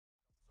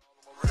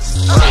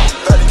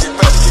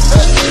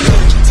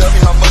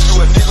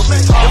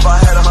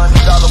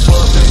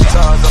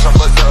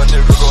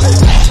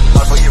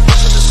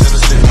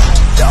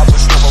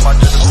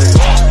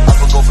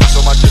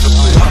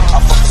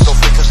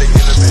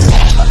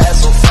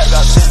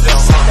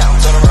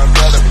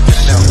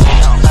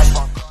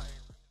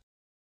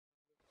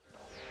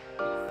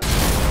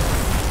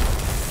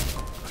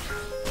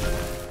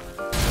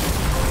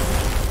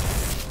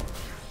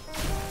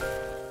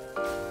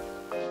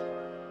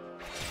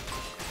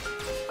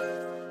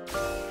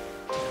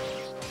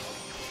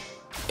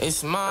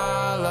It's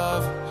my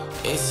love,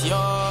 it's your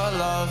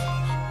love,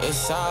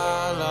 it's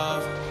our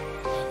love.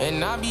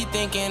 And I be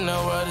thinking the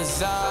world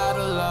is out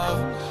of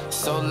love.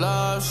 So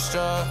love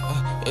struck,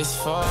 it's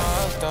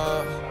fucked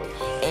up.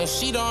 And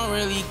she don't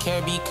really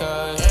care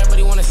because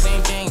everybody want the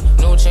same thing.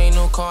 New chain,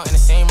 new car, and the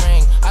same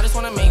ring. I just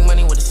wanna make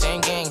money with the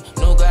same gang.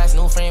 New glass,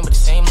 new frame, but the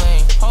same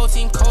lane. Whole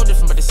team cold,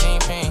 different, but the same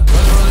pain.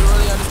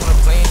 Really, I just wanna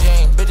play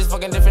Jane. Bitches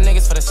fucking different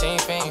niggas for the same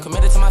thing. I'm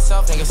committed to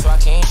myself, niggas, so I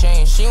can't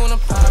change. She wanna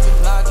pop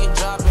it, lock it,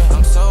 drop it.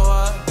 I'm so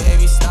up,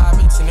 baby, stop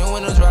it. Two new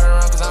windows right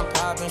around cause I'm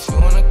popping. She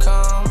wanna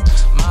come,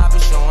 mop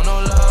it, she want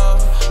no love.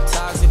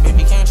 Toxic,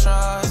 baby, can't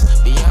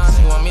trust.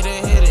 Beyonce want me to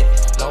hit it.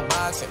 No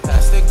boxing,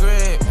 pass the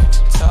grip.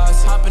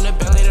 Toss, hop in the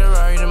belly, the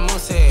Rari, the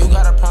moose head. You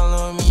got a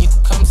problem with me, you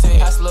can come say.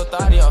 Pass a little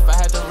thotty off, I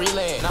had to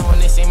relay it. Now when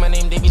they say my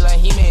name, they be like,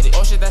 he made it.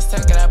 Oh shit, that's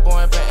tech, that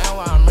boy up in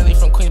NY. I'm really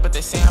from Queens, but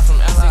they say I'm from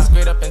LA. 6th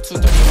grade up in 231,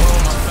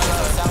 I fell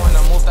out. That when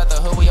I moved out the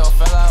hood, we all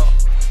fell out.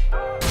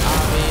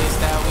 Obvious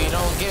that we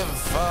don't give a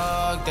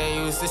fuck. They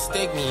used to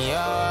stick me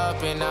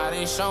up, and now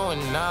they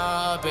showing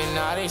up, and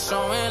now they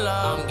showing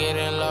love. I'm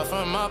getting love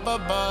from up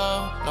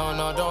above.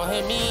 No, don't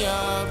hit me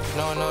up.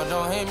 No,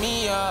 don't hit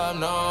me up.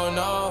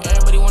 No.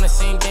 Everybody want the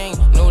same thing.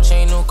 New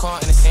chain, new car,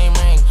 and the same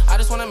ring. I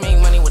just wanna make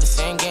money with the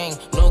same gang.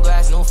 New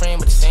glass, new frame,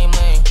 but the same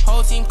lane.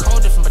 Whole team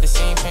cold, different, but the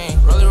same pain.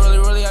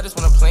 Really, I just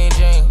wanna play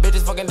Jane.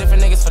 Bitches fucking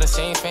different niggas for the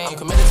same thing. I'm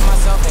committed to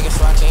myself, niggas,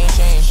 so I can't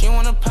change. She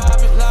wanna pop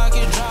it, lock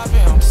it, drop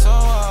it. I'm so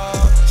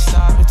up.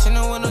 Stop it, tin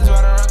the windows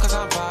right around cause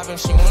I'm popping.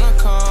 She wanna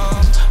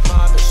come,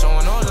 mop it,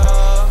 showing no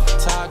love.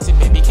 Toxic,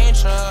 baby, can't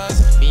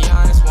trust. Be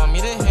honest, want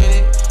me to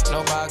hit it.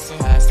 No boxing,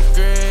 pass the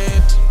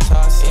grip.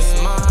 Toss it.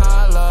 It's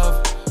my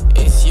love,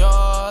 it's your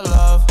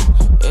love,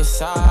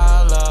 it's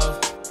our love.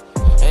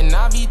 And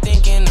I be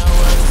thinking the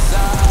world is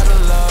out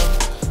of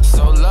love.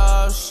 So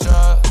love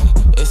struck,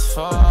 it's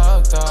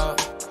fucked up.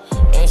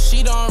 And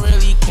she don't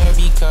really care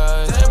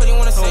because everybody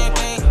want the same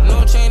thing.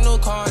 New chain, new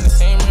car, and the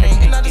same ring.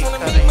 And I just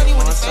wanna make money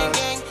with the same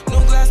gang. New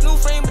glass, new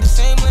frame, but the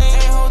same lane.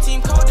 And whole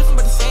team cold, different,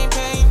 but the same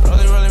pain.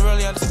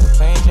 Really, I just wanna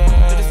play Jane.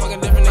 They just fucking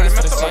different niggas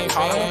for the same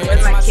pain.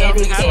 Where's my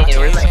candy cane?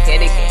 Where's my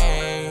candy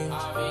cane?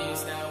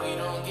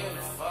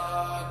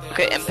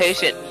 Okay,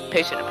 impatient.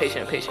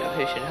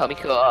 Help me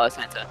kill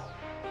Santa.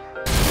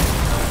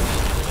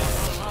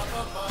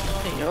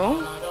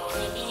 Yo.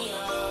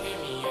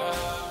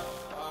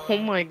 Oh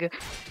my god.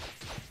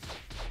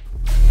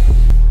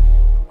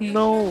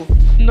 No.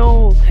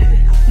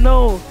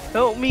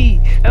 Help me.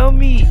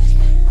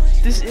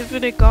 This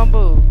infinite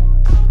combo.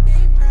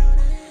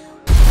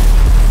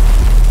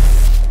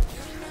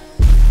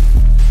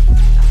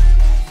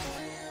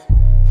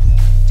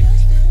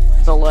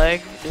 The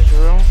lag is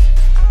real.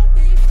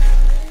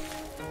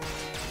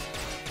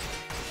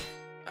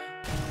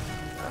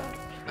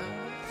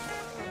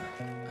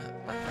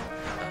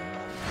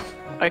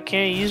 I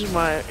can't use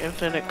my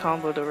infinite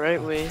combo the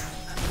right way.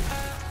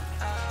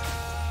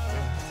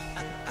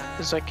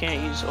 Cause I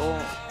can't use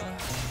ult.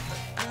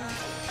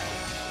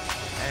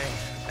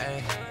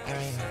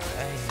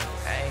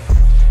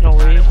 No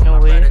way.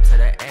 To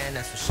the end,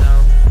 that's for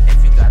sure.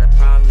 If you got a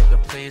problem, nigga,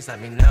 please let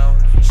me know.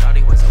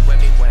 Shawty wasn't with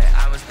me when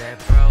I was dead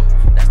broke.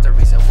 That's the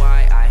reason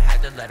why I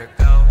had to let her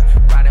go.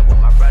 Riding with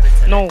my brother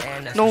to the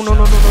end, that's for sure.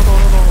 No.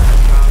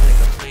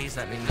 Nigga, please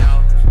let me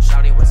know.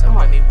 Shawty wasn't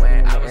with me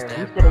when I was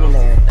dead broke.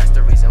 That's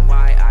the reason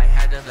why I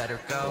had to let her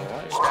go.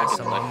 Stress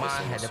on my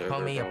mind, had to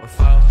pull me up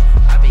before.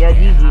 Yeah,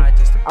 GG.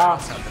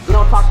 We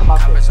don't talk about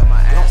this. We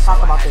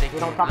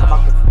don't talk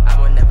about this.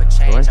 I would never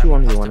change. Weren't you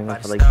one who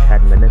wanted for like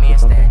 10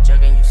 minutes or something?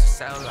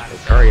 Like,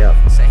 hurry up.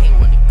 Say he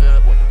wanted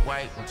good with the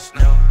white with the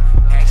snow.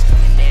 Hacks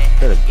coming in.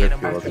 Could have Get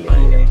just him out the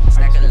been low.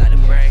 Stack a lot of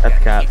bread.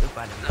 That's cap.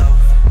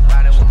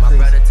 Riding with my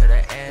brother to the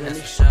end, that's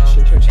for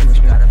sure. If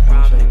you got a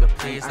problem, nigga,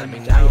 please let me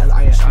know.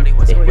 Shawty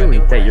was They with me really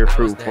when set your I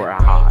crew was for dead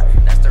a high.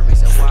 broke. That's the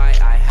reason why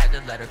I had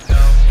to let her go.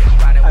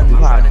 Riding with You my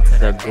brother have to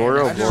the the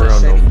Goro end, no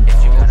that's for sure. If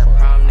you got a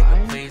problem,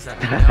 nigga, please let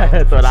me know.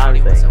 That's what I'm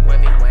Shawty saying. wasn't with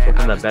me when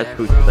Open I the was best dead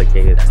food to the broke.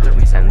 case That's the in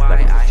reason 10 why I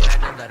seconds.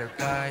 had to let her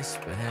go.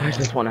 I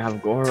just want to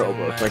have Goro,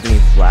 bro, so I can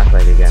use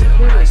flashlight again.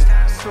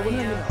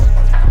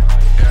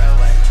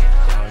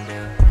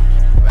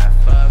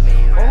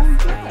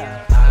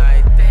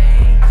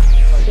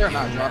 They're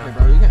not dropping,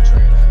 bro. You can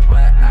trade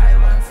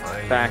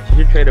it. Fact, you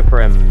should trade it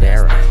for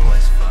Amara.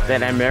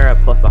 Then Amara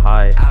plus a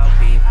high.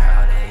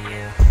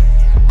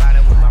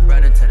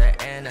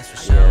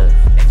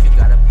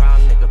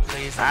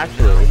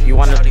 Actually, if you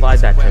want to slide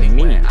that to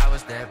me.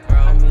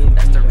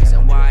 That's the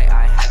reason why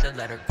I had to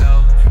let her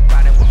go.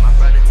 Riding with my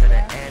brother to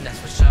the end, that's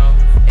for sure.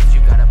 If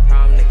you got a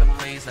problem, nigga,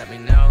 please let me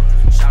know.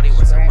 Shawty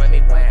wasn't with me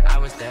when I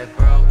was dead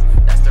broke.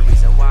 That's the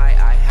reason why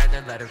I had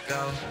to let her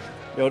go.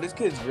 Yo, this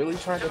kid's really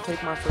trying to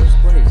take my first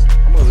place.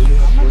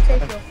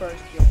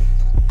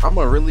 I'm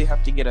gonna really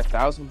have to get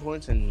 1,000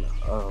 points in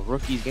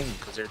rookie's game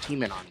because they're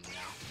teaming on me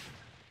now.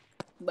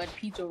 But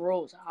pizza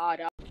rolls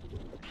hard out.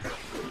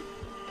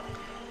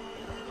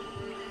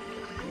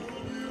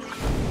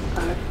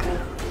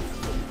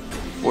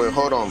 Wait,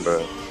 hold on,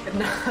 bro.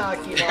 Nah,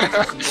 keep on.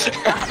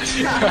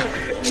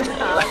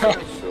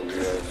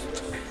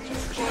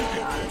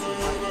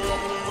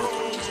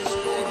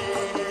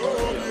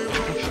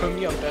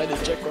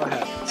 check what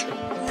happens.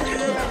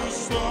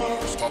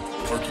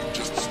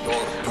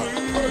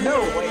 No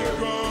way.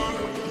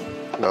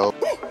 No.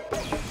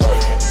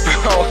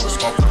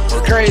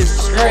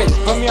 Craze.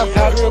 Put me on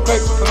pad real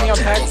quick. Put me on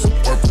pad.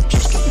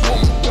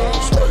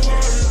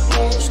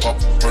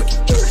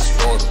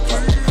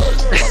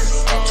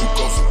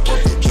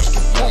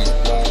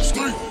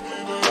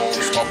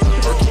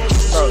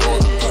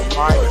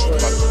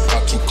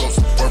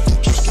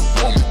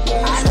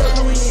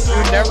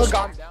 You've never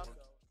gone down.